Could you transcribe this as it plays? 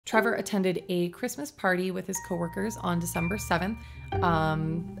Trevor attended a Christmas party with his coworkers on December 7th.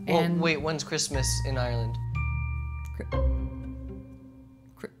 Well, wait, when's Christmas in Ireland?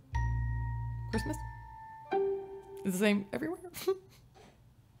 Christmas? Is the same everywhere?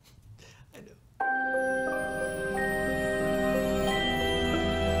 I know.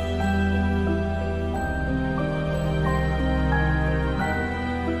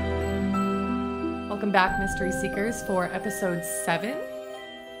 Welcome back, Mystery Seekers, for episode 7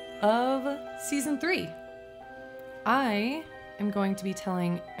 of season 3. I am going to be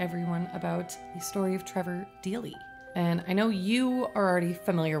telling everyone about the story of Trevor Deely. And I know you are already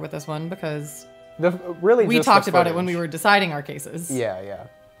familiar with this one because we talked about it when we were deciding our cases. Yeah,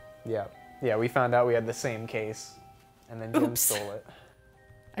 we found out we had the same case, and then Jenn stole it.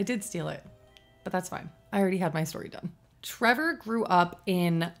 I did steal it, but that's fine. I already had my story done. Trevor grew up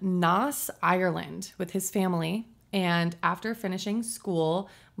in Naas, Ireland with his family, and after finishing school,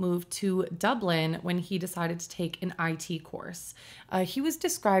 moved to Dublin when he decided to take an IT course. He was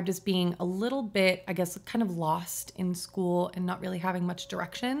described as being a little bit, I guess, kind of lost in school and not really having much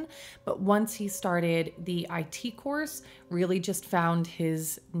direction. But once he started the IT course, really just found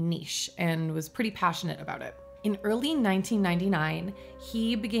his niche and was pretty passionate about it. In early 1999,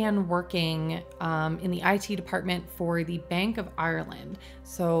 he began working in the IT department for the Bank of Ireland.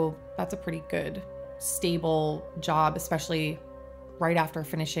 So that's a pretty good, stable job, especially right after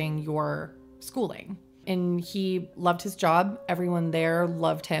finishing your schooling. And he loved his job. Everyone there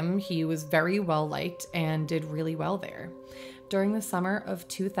loved him. He was very well liked and did really well there. During the summer of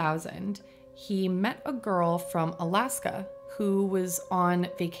 2000, he met a girl from Alaska who was on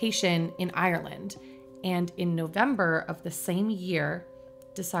vacation in Ireland, and in November of the same year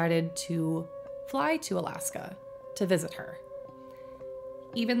decided to fly to Alaska to visit her.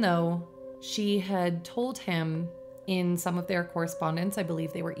 Even though she had told him in some of their correspondence, I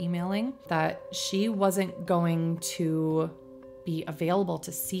believe they were emailing, that she wasn't going to be available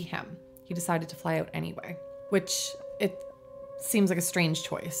to see him. He decided to fly out anyway, which it seems like a strange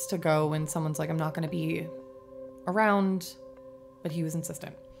choice to go when someone's like, I'm not going to be around, but he was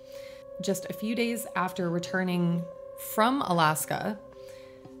insistent. Just a few days after returning from Alaska,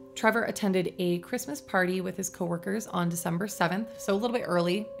 Trevor attended a Christmas party with his coworkers on December 7th, so a little bit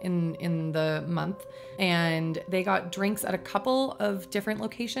early in the month, and they got drinks at a couple of different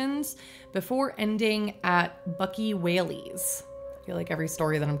locations before ending at Bucky Whaley's. I feel like every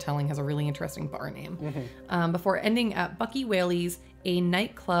story that I'm telling has a really interesting bar name. Mm-hmm. Before ending at Bucky Whaley's, a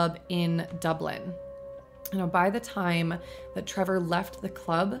nightclub in Dublin. You know, by the time that Trevor left the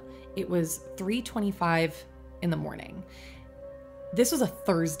club, it was 3:25 in the morning. This was a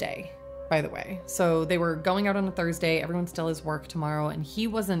Thursday, by the way. So they were going out on a Thursday. Everyone still has work tomorrow, and he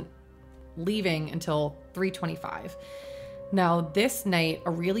wasn't leaving until 3:25. Now, this night,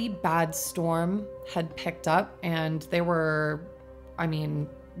 a really bad storm had picked up, and there were,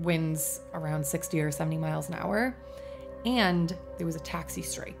 winds around 60 or 70 miles an hour, and there was a taxi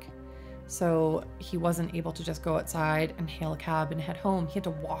strike. So he wasn't able to just go outside and hail a cab and head home. He had to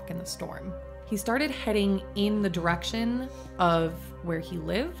walk in the storm. He started heading in the direction of where he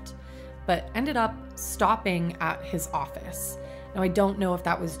lived, but ended up stopping at his office. Now, I don't know if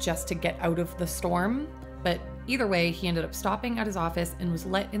that was just to get out of the storm, but either way, he ended up stopping at his office and was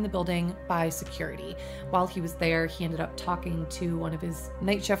let in the building by security. While he was there, he ended up talking to one of his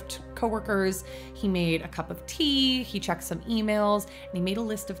night shift coworkers. He made a cup of tea, he checked some emails, and he made a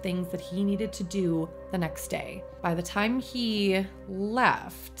list of things that he needed to do the next day. By the time he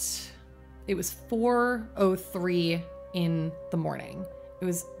left, it was 4:03 in the morning. It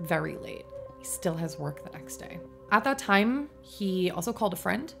was very late. He still has work the next day. At that time, he also called a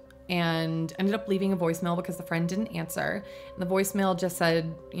friend and ended up leaving a voicemail because the friend didn't answer. And the voicemail just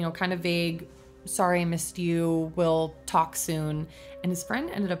said, kind of vague, sorry I missed you, we'll talk soon. And his friend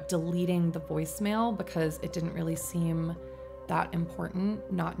ended up deleting the voicemail because it didn't really seem that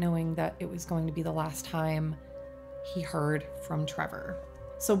important, not knowing that it was going to be the last time he heard from Trevor.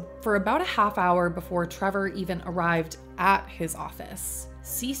 So for about a half hour before Trevor even arrived at his office,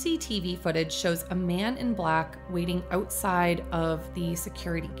 CCTV footage shows a man in black waiting outside of the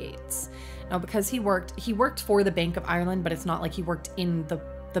security gates. Now, because he worked for the Bank of Ireland, but it's not like he worked in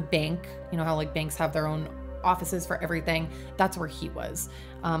the bank. You know how like banks have their own offices for everything. That's where he was.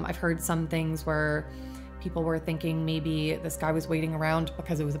 I've heard some things where people were thinking maybe this guy was waiting around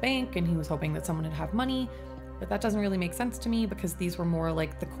because it was a bank and he was hoping that someone would have money. But that doesn't really make sense to me because these were more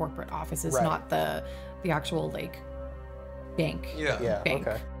like the corporate offices, right, not the actual like bank. Yeah.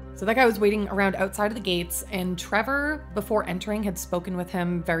 Okay. So that guy was waiting around outside of the gates, and Trevor, before entering, had spoken with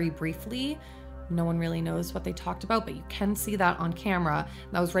him very briefly, No one really knows what they talked about, but you can see that on camera.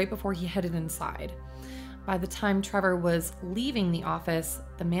 That was right before he headed inside. By the time Trevor was leaving the office,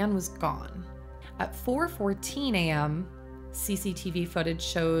 the man was gone. At 4:14 a.m., CCTV footage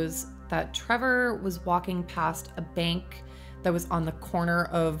shows that Trevor was walking past a bank that was on the corner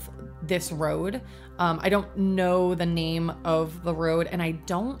of this road. I don't know the name of the road, and I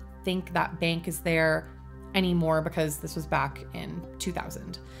don't think that bank is there anymore because this was back in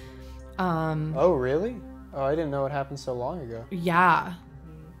 2000. Oh, really? Oh, I didn't know it happened so long ago. Yeah.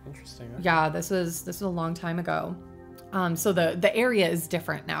 Interesting. Okay. Yeah, this was a long time ago. So the area is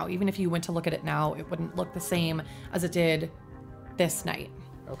different now. Even if you went to look at it now, it wouldn't look the same as it did this night.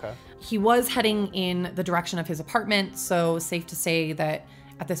 Okay. He was heading in the direction of his apartment, so safe to say that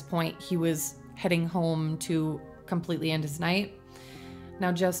at this point he was heading home to completely end his night.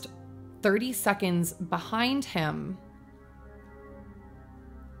 Now, just 30 seconds behind him,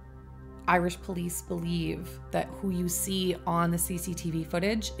 Irish police believe that who you see on the CCTV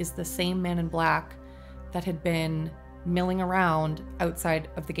footage is the same man in black that had been milling around outside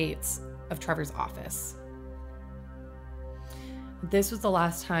of the gates of Trevor's office. This was the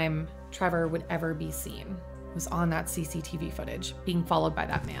last time Trevor would ever be seen. It was on that CCTV footage, being followed by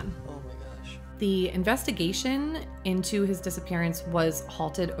that man. Oh my gosh. The investigation into his disappearance was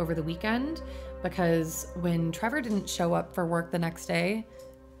halted over the weekend because when Trevor didn't show up for work the next day,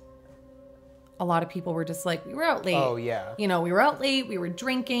 a lot of people were just like, we were out late. Oh, yeah. You know, we were out late, we were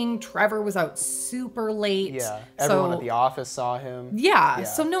drinking, Trevor was out super late. Yeah, everyone at the office saw him. Yeah,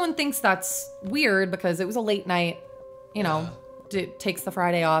 so no one thinks that's weird because it was a late night, you know, takes the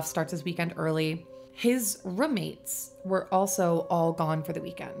Friday off, starts his weekend early. His roommates were also all gone for the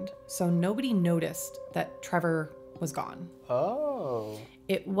weekend, so nobody noticed that Trevor was gone. Oh.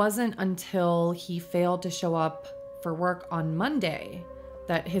 It wasn't until he failed to show up for work on Monday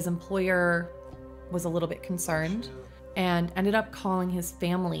that his employer was a little bit concerned and ended up calling his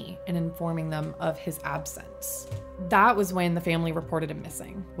family and informing them of his absence. That was when the family reported him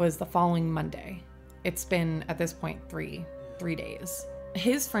missing, was the following Monday. It's been, at this point, three days.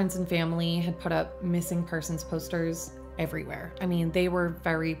 His friends and family had put up missing persons posters everywhere. I mean, they were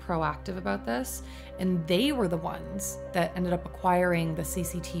very proactive about this, and they were the ones that ended up acquiring the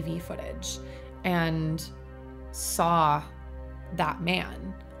CCTV footage and saw that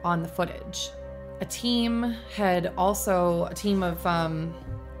man on the footage. A team of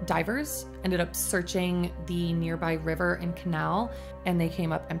divers ended up searching the nearby river and canal, and they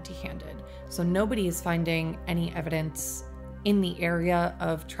came up empty-handed. So nobody is finding any evidence in the area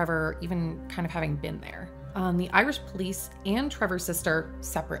of Trevor even kind of having been there. The Irish police and Trevor's sister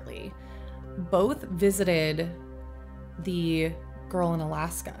separately both visited the girl in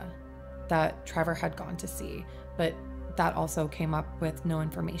Alaska that Trevor had gone to see, but that also came up with no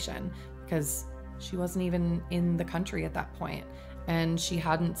information because she wasn't even in the country at that point, and she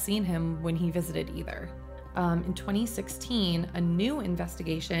hadn't seen him when he visited either. In 2016, a new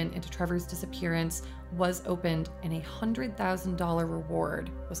investigation into Trevor's disappearance was opened, and a $100,000 reward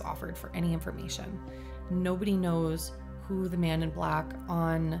was offered for any information. Nobody knows who the man in black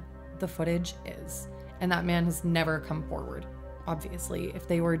on the footage is, and that man has never come forward. Obviously, if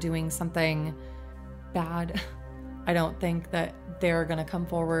they were doing something bad, I don't think that they're gonna come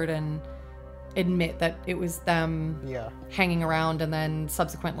forward and admit that it was them hanging around and then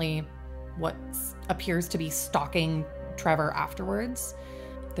subsequently what appears to be stalking Trevor afterwards.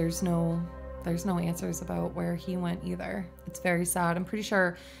 There's no answers about where he went either. It's very sad. I'm pretty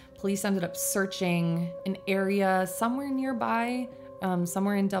sure police ended up searching an area somewhere nearby,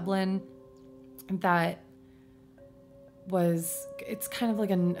 somewhere in Dublin, that it's kind of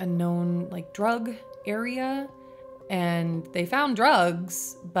like a known like drug area, and they found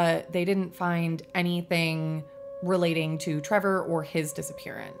drugs, but they didn't find anything relating to Trevor or his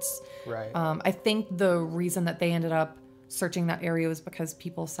disappearance. Right. I think the reason that they ended up searching that area was because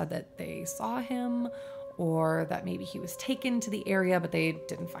people said that they saw him, or that maybe he was taken to the area, but they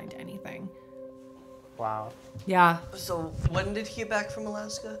didn't find anything. Wow. Yeah. So when did he get back from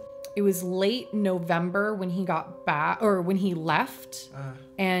Alaska? It was late November when he got back, or when he left,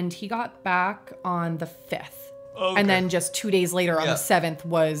 and he got back on the 5th. Okay. And then just 2 days later on the 7th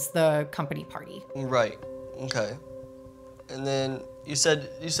was the company party. Right. Okay. And then you said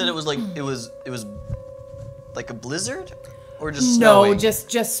it was like it was like a blizzard, or just snowing? No,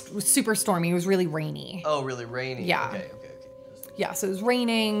 just super stormy. It was really rainy. Oh, really rainy. Yeah. Okay. Yeah, so it was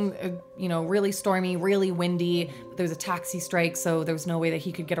raining, really stormy, really windy. There was a taxi strike, so there was no way that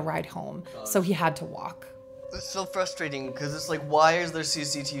he could get a ride home. So he had to walk. It's so frustrating because it's like, why is there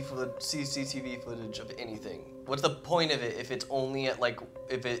CCTV footage of anything? What's the point of it if it's only at like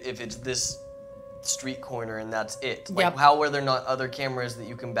if it's this street corner and that's it. Like, Yep. how were there not other cameras that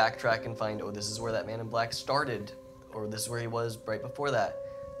you can backtrack and find, oh, this is where that man in black started, or this is where he was right before that.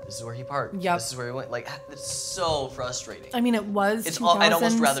 This is where he parked. Yep. This is where he went. Like, it's so frustrating. I mean, it was It's 2000, I'd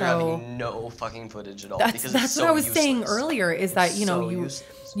almost rather so have no fucking footage at all that's because it's so what I was useless. saying earlier. Is that you know so you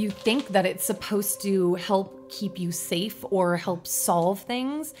useless. you think that it's supposed to help keep you safe or help solve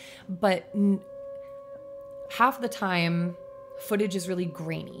things, but half the time, footage is really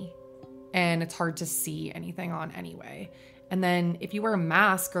grainy, and it's hard to see anything on anyway. And then if you wear a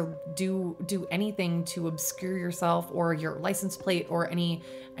mask or do anything to obscure yourself or your license plate or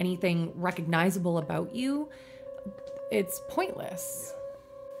anything recognizable about you, it's pointless.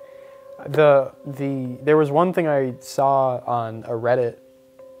 There was one thing I saw on a Reddit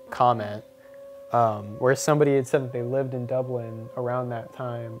comment where somebody had said that they lived in Dublin around that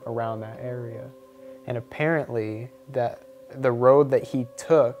time, around that area, and apparently that the road that he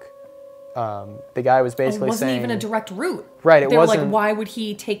took, the guy was basically It wasn't saying, even a direct route. Right, it they were like, wasn't- why would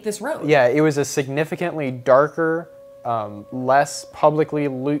he take this road? yeah, it was a significantly darker, less publicly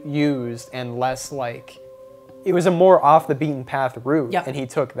used, and less like, it was a more off the beaten path route, Yep. and he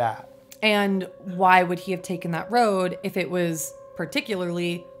took that. And why would he have taken that road if it was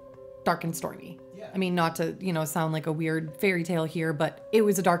particularly dark and stormy? Yeah. I mean, not to, sound like a weird fairy tale here, but it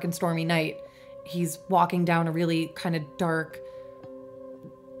was a dark and stormy night. He's walking down a really kind of dark,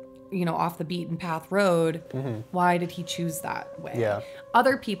 off the beaten path road. Mm-hmm. Why did he choose that way? Yeah.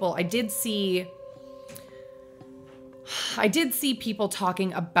 Other people, I did see people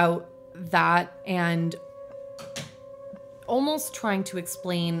talking about that and almost trying to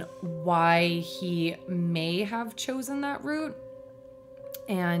explain why he may have chosen that route.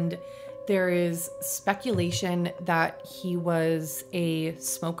 And there is speculation that he was a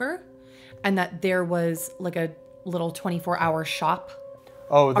smoker and that there was like a little 24-hour shop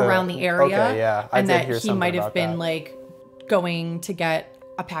around the area. Okay, yeah. I and did that hear he something might have about been that. like going to get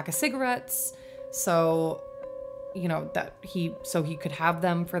a pack of cigarettes. So, that he could have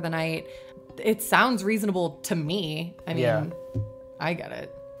them for the night. It sounds reasonable to me. I mean, Yeah. I get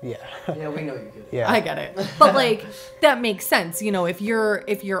it. Yeah. Yeah, we know you get it. Yeah. I get it. But like that makes sense. If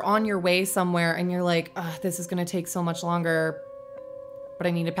you're on your way somewhere and you're like, this is gonna take so much longer, but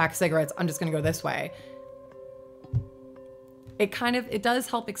I need a pack of cigarettes, I'm just gonna go this way. It does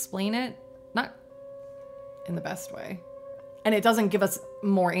help explain it, not in the best way. And it doesn't give us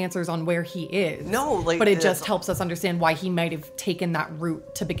more answers on where he is. No, like, but it that's- just helps us understand why he might have taken that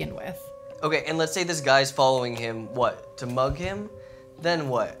route to begin with. Okay, and let's say this guy's following him, what, to mug him? Then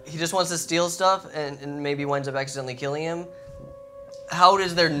what? He just wants to steal stuff and maybe winds up accidentally killing him? How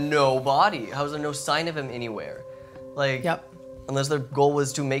is there no body? How is there no sign of him anywhere? Like, Yep. unless their goal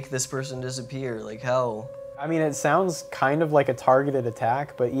was to make this person disappear, like how? I mean, it sounds kind of like a targeted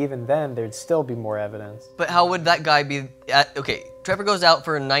attack, but even then, there'd still be more evidence. But how would that guy be okay, Trevor goes out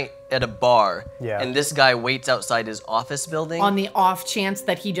for a night at a bar, Yeah. and this guy waits outside his office building On the off chance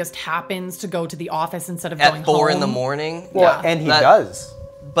that he just happens to go to the office instead of going at 4 in the home. morning. Well, and he That- does.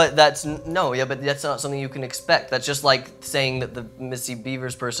 But that's but that's not something you can expect. That's just like saying that the Missy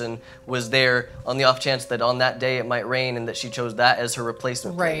Beavers person was there on the off chance that on that day it might rain and that she chose that as her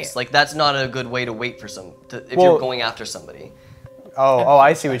replacement Right. place. Like that's not a good way to wait for if Well- you're going after somebody. Oh,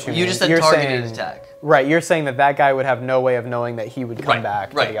 I see what you mean. You just said You're targeted saying- attack. Right, you're saying that guy would have no way of knowing that he would come Right,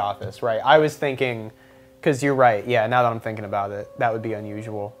 back to right. the office, right? I was thinking, because you're right, yeah, now that I'm thinking about it, that would be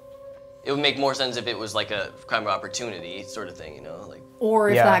unusual. It would make more sense if it was like a crime of opportunity sort of thing, like Or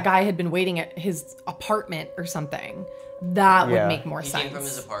if Yeah. that guy had been waiting at his apartment or something. That would Yeah. make more he sense. came from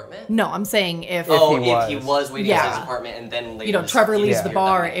his apartment. No, I'm saying if If He was. was waiting at his Yeah. apartment and then later. Trevor leaves Yeah. the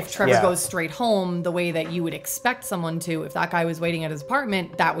bar, if Trevor Yeah. goes straight home the way that you would expect someone to, if that guy was waiting at his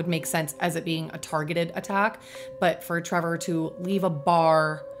apartment, that would make sense as it being a targeted attack. But for Trevor to leave a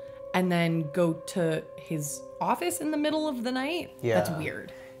bar and then go to his office in the middle of the night, that's Yeah.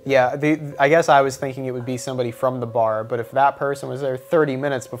 weird. Yeah, I guess I was thinking it would be somebody from the bar, but if that person was there 30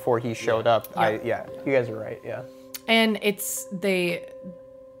 minutes before he showed up, you guys are right, yeah. And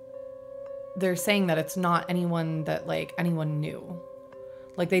they're saying that it's not anyone that like anyone knew.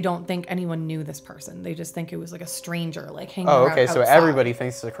 Like they don't think anyone knew this person. They just think it was like a stranger like hanging Oh, around okay, so outside. everybody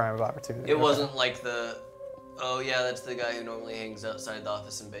thinks it's a crime of opportunity. It Okay. wasn't like that's the guy who normally hangs outside the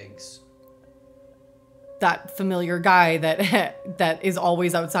office and begs. That familiar guy that is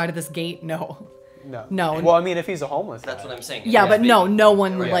always outside of this gate. No. No. Well, I mean, if he's a homeless That's guy. what I'm saying. Yeah, but no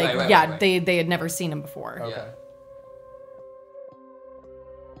one Right, like right, yeah, right. they had never seen him before. Okay. Yeah.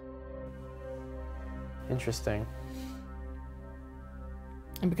 Interesting.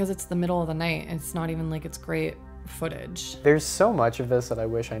 And because it's the middle of the night, it's not even like it's great footage. There's so much of this that I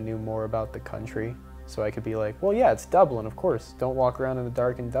wish I knew more about the country. So I could be like, well, yeah, it's Dublin, of course. Don't walk around in the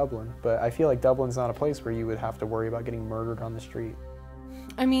dark in Dublin. But I feel like Dublin's not a place where you would have to worry about getting murdered on the street.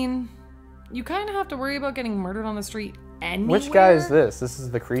 I mean, you kind of have to worry about getting murdered on the street anywhere. Which guy is this? This is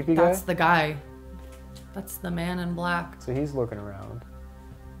the creepy guy? That's the guy. That's the man in black. So he's looking around.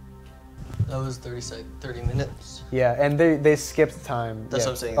 That was 30 minutes. Yeah, and they skipped time. That's yeah.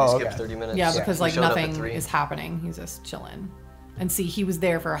 what I'm saying. Oh, They skipped okay. 30 minutes. Yeah, because He like showed up at nothing 3. is happening. He's just chilling. And see, he was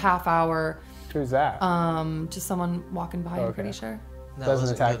there for a half hour. Who's that? Just someone walking by, I'm Okay. pretty sure. That Doesn't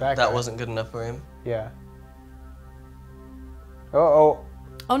wasn't attack good. that That guy. wasn't good enough for him. Yeah. Oh.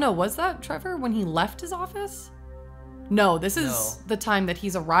 Oh no, was that Trevor when he left his office? No, this is the time that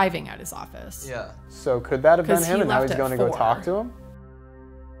he's arriving at his office. Yeah. So could that have been 'Cause he him and now left he's at going to go 4. talk to him?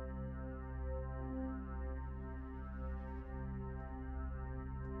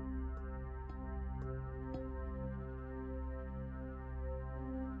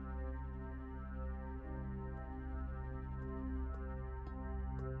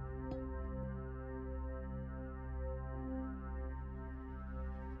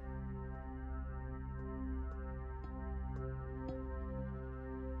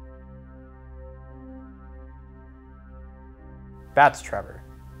 That's Trevor,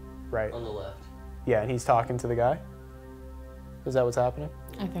 right? On the left. Yeah, and he's talking to the guy? Is that what's happening?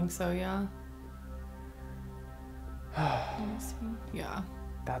 I think so, yeah. Let me see. Yeah.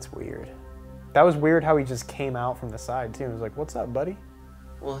 That's weird. That was weird how he just came out from the side too. He was like, "What's up, buddy?"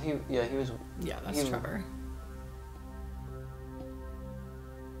 Well, he was. Yeah, that's He- Trevor.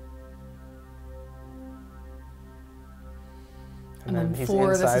 And then he's 4,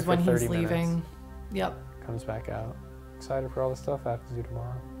 this inside is when for he's 30 minutes. leaving. Yep. Comes back out. Excited for all the stuff I have to do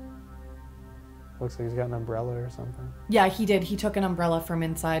tomorrow. Looks like he's got an umbrella or something. Yeah, he did. He took an umbrella from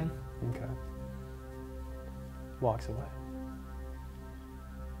inside. Okay. Walks away.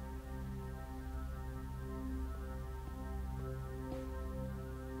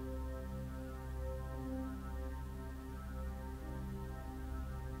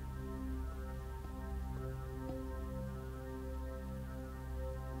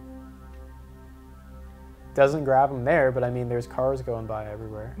 Doesn't grab him there, but I mean, there's cars going by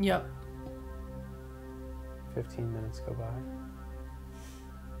everywhere. Yep. 15 minutes go by.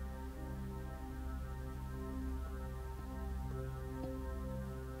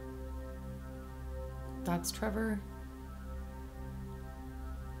 That's Trevor.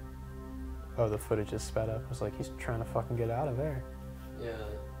 Oh, the footage is sped up. It was like he's trying to fucking get out of there. Yeah,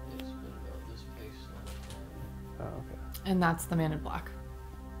 it's been about this pace. Oh, okay. And that's the man in black.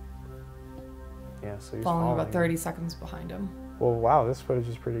 Yeah, so he's Following about him. 30 seconds behind him. Well, wow, this footage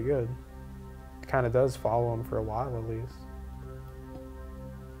is pretty good. It kind of does follow him for a while at least.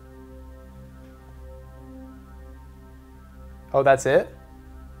 Oh, that's it?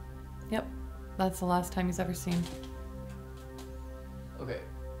 Yep. That's the last time he's ever seen. Okay.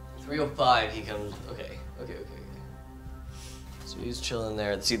 3:05 he comes. Okay. So he's chilling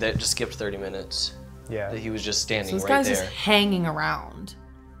there. See, that just skipped 30 minutes. Yeah. That he was just standing So this right guy's there. just hanging around.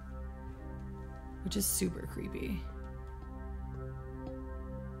 Which is super creepy.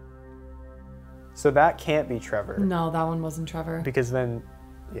 So that can't be Trevor. No, that one wasn't Trevor. Because then,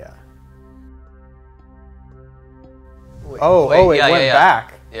 yeah. Wait, It went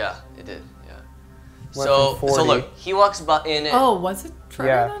back. Yeah, it did. Yeah. Went So from 40. look, he walks in at Oh, was it Trevor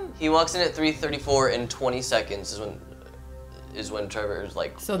Yeah. then? he walks in at 3:34 and 20 seconds is when Trevor is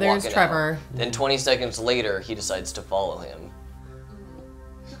like. So there's walking Trevor. out. Then 20 seconds later, he decides to follow him.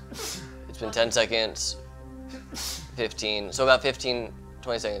 It's been 10 seconds, 15. So about 15,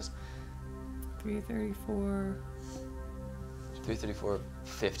 20 seconds. 3:34. 3:34,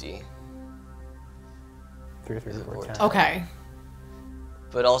 50. 3, 3, 4, 10. Okay.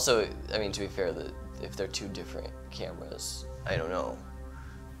 But also, I mean, to be fair, if they're two different cameras, I don't know.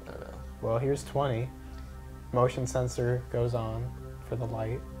 Well, here's 20. Motion sensor goes on for the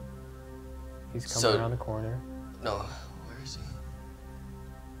light. He's coming So- around the corner. No, where is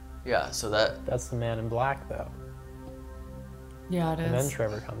he? Yeah, so that. That's the man in black, though. Yeah, it And then is.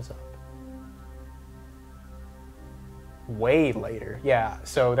 Trevor comes up. Way later. Yeah,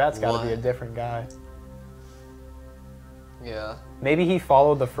 so that's got to be a What? different guy. Yeah. Maybe he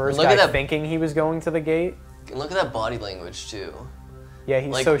followed the first Look guy at that- thinking he was going to the gate. And look at that body language too. Yeah,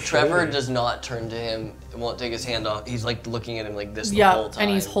 he's Like so Trevor shady. does not turn to him, won't take his hand off. He's like looking at him like this the Yeah, whole time.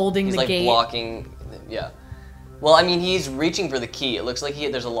 and he's holding he's the like gate. blocking. Yeah. Well, I mean, he's reaching for the key. It looks like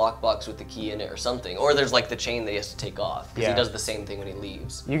there's a lockbox with the key in it or something, or there's like the chain that he has to take off because Yeah. he does the same thing when he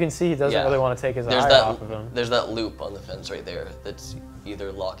leaves. You can see he doesn't Yeah. really want to take his There's eye that. off of him. There's that loop on the fence right there that's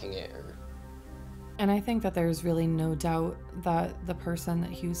either locking it or. And I think that there's really no doubt that the person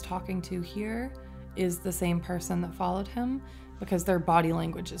that he was talking to here is the same person that followed him, because their body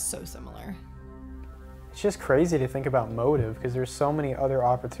language is so similar. It's just crazy to think about motive, because there's so many other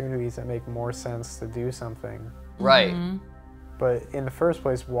opportunities that make more sense to do something. Right. But in the first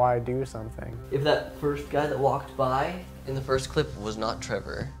place, why do something? If that first guy that walked by in the first clip was not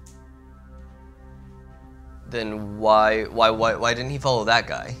Trevor, then why didn't he follow that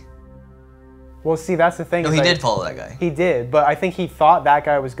guy? Well, see, that's the thing. No, he did follow that guy. He did, but I think he thought that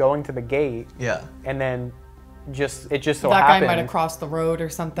guy was going to the gate. Yeah. And then it just so that happened. guy might have crossed the road or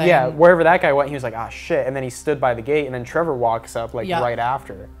something. Yeah, wherever that guy went, he was like, ah, shit. And then he stood by the gate, and then Trevor walks up like right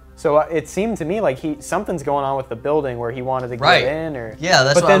after. So it seemed to me like something's going on with the building where he wanted to get in, or yeah,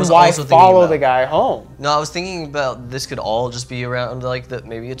 that's but what then I was why also thinking follow about. the guy home? No, I was thinking about this could all just be around like that.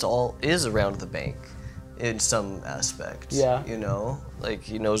 Maybe it's all is around the bank, in some aspect. Yeah. You know, like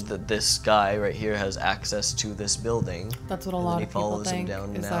he knows that this guy right here has access to this building. That's what a and lot then of he people follows him think,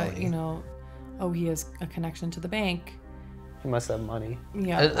 down is an that, alley. you know, oh, he has a connection to the bank. He must have money.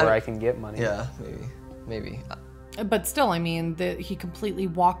 Yeah. Or I can get money. Yeah, maybe. But still, I mean, he completely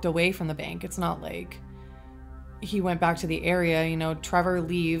walked away from the bank. It's not like he went back to the area. You know, Trevor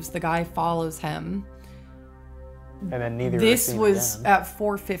leaves, the guy follows him. And then neither. This was at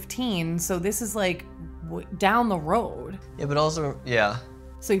 4:15, so this is like down the road. Yeah, but also, yeah.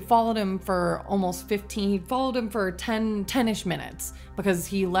 So he followed him for almost 15. He followed him for 10-ish minutes because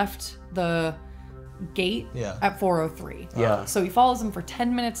he left the gate at 4:03. Yeah. So he follows him for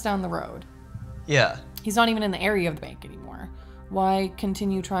 10 minutes down the road. Yeah. He's not even in the area of the bank anymore. Why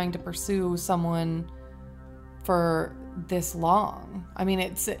continue trying to pursue someone for this long? I mean,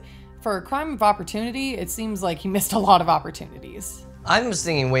 it's for a crime of opportunity, it seems like he missed a lot of opportunities. I was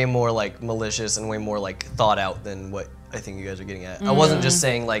thinking way more like malicious and way more like thought out than what I think you guys are getting at. I wasn't just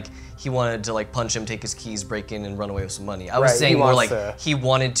saying like he wanted to like punch him, take his keys, break in, and run away with some money. I was saying more like he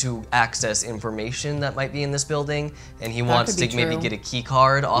wanted to access information that might be in this building, and he wants to maybe get a key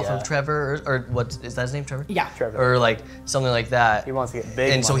card off of Trevor, or what is that his name, Trevor? Yeah, Trevor. Or like something like that. He wants to get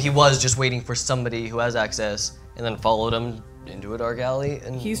big. And so he was just waiting for somebody who has access, and then followed him into a dark alley,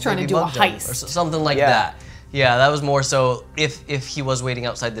 and he's trying to maybe do a mugged him, heist or something like that. Yeah, that was more so if he was waiting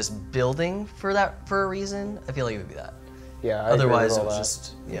outside this building for a reason, I feel like it would be that. Yeah. Otherwise, it was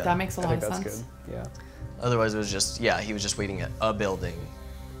just That makes a lot of that's sense. good. Yeah. Otherwise, it was just he was just waiting at a building,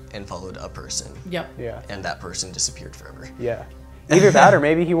 and followed a person. Yep. Yeah. And that person disappeared forever. Yeah. Either that, or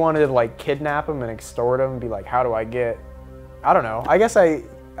maybe he wanted to like kidnap him and extort him and be like, how do I get? I don't know. I guess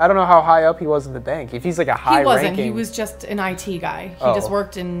I don't know how high up he was in the bank. If he's like a high He wasn't. ranking, He was just an IT guy. He just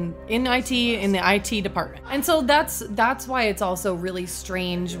worked in IT, in the IT department. And so that's why it's also really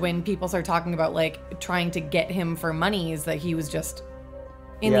strange when people start talking about like trying to get him for money, is that he was just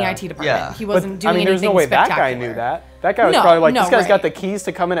in the IT department. Yeah. He wasn't doing anything there's no way that guy spectacular. knew that. That guy was probably like, this guy's got the keys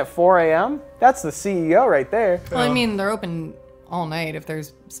to come in at 4 a.m. That's the CEO right there. Well, I mean, they're open all night if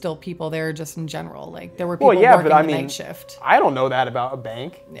there's still people there just in general. Like there were people working the night shift. I don't know that about a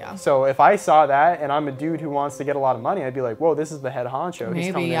bank. Yeah. So if I saw that and I'm a dude who wants to get a lot of money, I'd be like, whoa, this is the head honcho.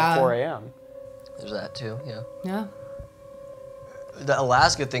 He's coming in at 4 a.m. There's that too, yeah. Yeah. The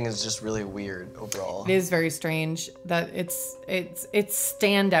Alaska thing is just really weird overall. It is very strange that it's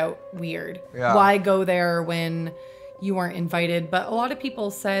standout weird. Yeah. Why go there when you weren't invited? But a lot of people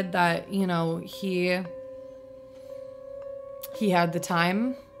said that, you know, he had the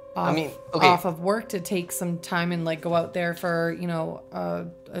time off of work to take some time and like go out there for, you know,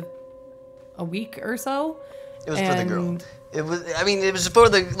 a week or so. It was for the girl. It was for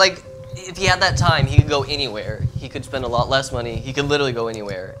the, like, if he had that time, he could go anywhere. He could spend a lot less money. He could literally go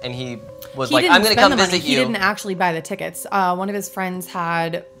anywhere. And he was like, I'm going to come visit you. He didn't actually buy the tickets. One of his friends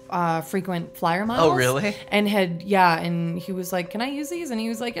had frequent flyer miles. Oh, really? And and he was like, can I use these? And he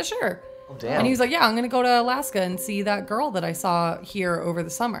was like, yeah, sure. Oh, damn. And he was like, yeah, I'm going to go to Alaska and see that girl that I saw here over the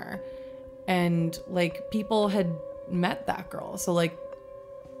summer. And like people had met that girl. So like.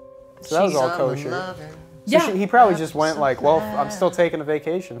 So that was all kosher. So Yeah. he probably just went like, well, I'm still taking a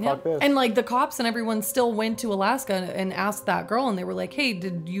vacation. Fuck this. And like the cops and everyone still went to Alaska and asked that girl, and they were like, hey,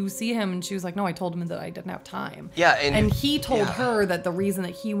 did you see him? And she was like, no, I told him that I didn't have time. Yeah. And he told her that the reason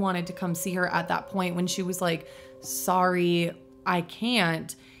that he wanted to come see her at that point when she was like, sorry, I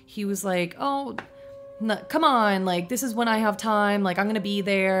can't. He was like, oh, no, come on. Like, this is when I have time. Like, I'm going to be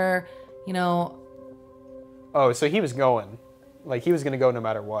there, you know. Oh, so he was going. Like, he was going to go no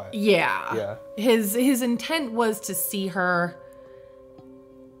matter what. Yeah. Yeah. His intent was to see her.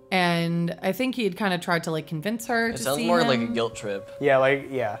 And I think he had kind of tried to, like, convince her to see him. It sounds more like a guilt trip. Yeah, like,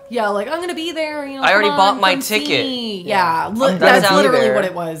 yeah. Yeah, like, I'm going to be there, you know. I already bought my come see ticket. me. Yeah, That that's sounds literally fair. what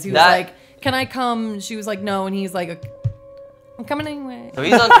it was. He was like, can I come? She was like, no. And he's like, I'm coming anyway.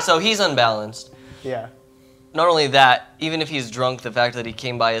 So he's unbalanced. Yeah. Not only that, even if he's drunk, the fact that he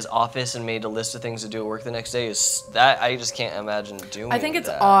came by his office and made a list of things to do at work the next day is that I just can't imagine doing. I think it's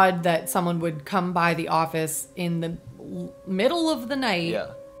that. odd that someone would come by the office in the middle of the night. Yeah.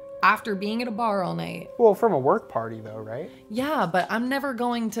 After being at a bar all night. Well, from a work party though, right? Yeah, but I'm never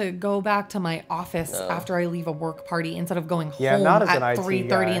going to go back to my office after I leave a work party instead of going home not as at an IT 3:30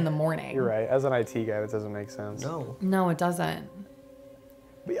 guy. in the morning. You're right. As an IT guy, that doesn't make sense. No, it doesn't.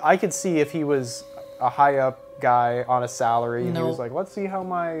 I could see if he was a high up guy on a salary and he was Nope. like, let's see how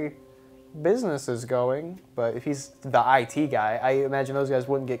my business is going. But if he's the IT guy, I imagine those guys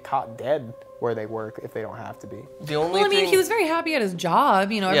wouldn't get caught dead where they work if they don't have to be. The only Well, I mean, thing he was very happy at his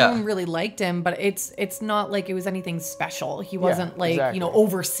job. You know, Yeah. everyone really liked him, but it's not like it was anything special. He wasn't like, exactly. you know,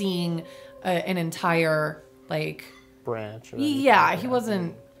 overseeing an entire like. Branch. Or anything Yeah, like he that.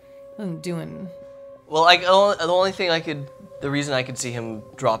 wasn't doing. Well, the only thing the reason I could see him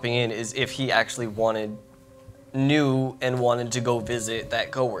dropping in is if he actually knew and wanted to go visit that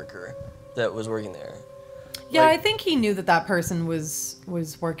coworker that was working there. Yeah, Like- I think he knew that person was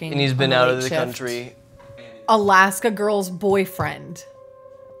working. And he's on been the out late of the shift. country. Alaska girl's boyfriend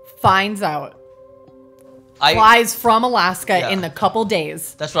finds out, I flies from Alaska Yeah. in a couple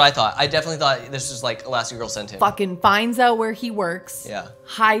days, That's what I thought. I definitely thought this was like Alaska Girl sent him. fucking finds out where he works, Yeah.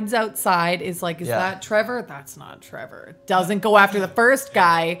 hides outside, is like, is Yeah. that Trevor? That's not Trevor. Doesn't go after the first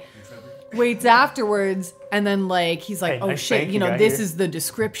guy, waits afterwards, and then like, he's like, Hey, oh nice shit, thank you know, you guy this here. is the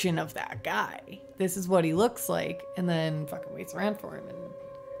description of that guy. This is what he looks like, and then fucking waits around for him. And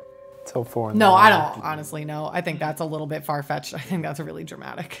Till 4 in the no, I morning. don't honestly know. I think that's a little bit far-fetched. I think that's a really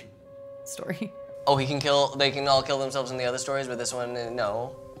dramatic story. Oh, they can all kill themselves in the other stories, but this one,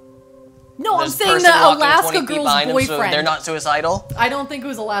 no. No, I'm There's a saying person the walking Alaska 20 feet girl's behind them, so boyfriend. they're not suicidal? I don't think it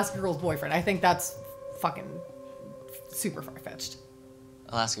was Alaska girl's boyfriend. I think that's fucking super far-fetched.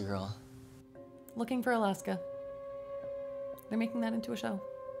 Alaska Girl. Looking for Alaska. They're making that into a show.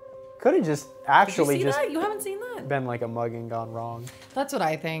 Could have just Did you actually see just that? You haven't seen that? been like a mugging gone wrong. That's what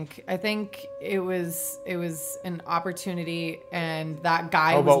I think. I think it was an opportunity, and that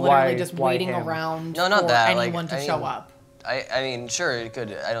guy Oh, was but literally why- just why waiting him? around No, not for that. anyone Like, to show up. I mean, sure, it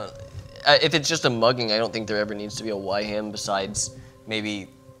could. I don't. If it's just a mugging, I don't think there ever needs to be a why him. Besides, maybe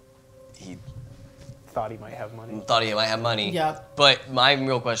he Thought he might have money. thought he might have money. Yeah. But my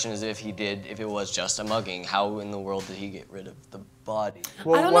real question is, if it was just a mugging, how in the world did he get rid of the body?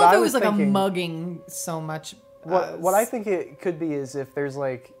 Well, I don't what know if it was was like a thinking- mugging so much. What I think it could be is if there's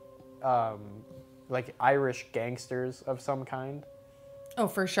like Irish gangsters of some kind. Oh,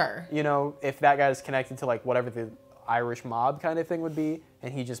 for sure. You know, if that guy's connected to like whatever the Irish mob kind of thing would be,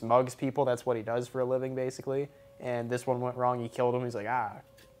 and he just mugs people, that's what he does for a living basically. And this one went wrong, he killed him. He's like,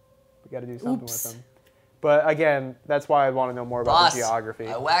 we got to do something Oops. with him. But again, that's why I want to know more about Boss, the geography.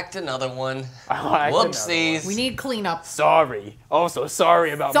 I whacked another one. I whacked another Whoopsies. We need cleanup. Sorry. Also sorry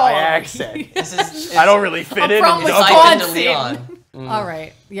about Sorry. my accent. This is. I don't really fit in. from in these Siphoned to Wisconsin. Leon. All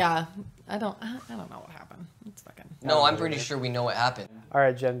right. Yeah. I don't know what happened. It's fucking. No, I'm pretty sure we know what happened. All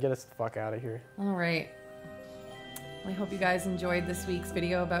right, Jen, get us the fuck out of here. All right. Well, I hope you guys enjoyed this week's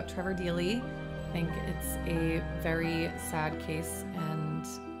video about Trevor Deely. I think it's a very sad case, and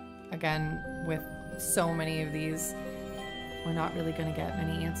again, with so many of these, we're not really going to get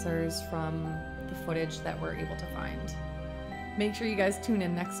many answers from the footage that we're able to find. Make sure you guys tune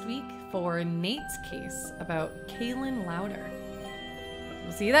in next week for Nate's case about Kaylin Louder.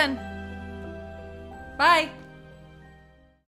 We'll see you then. Bye.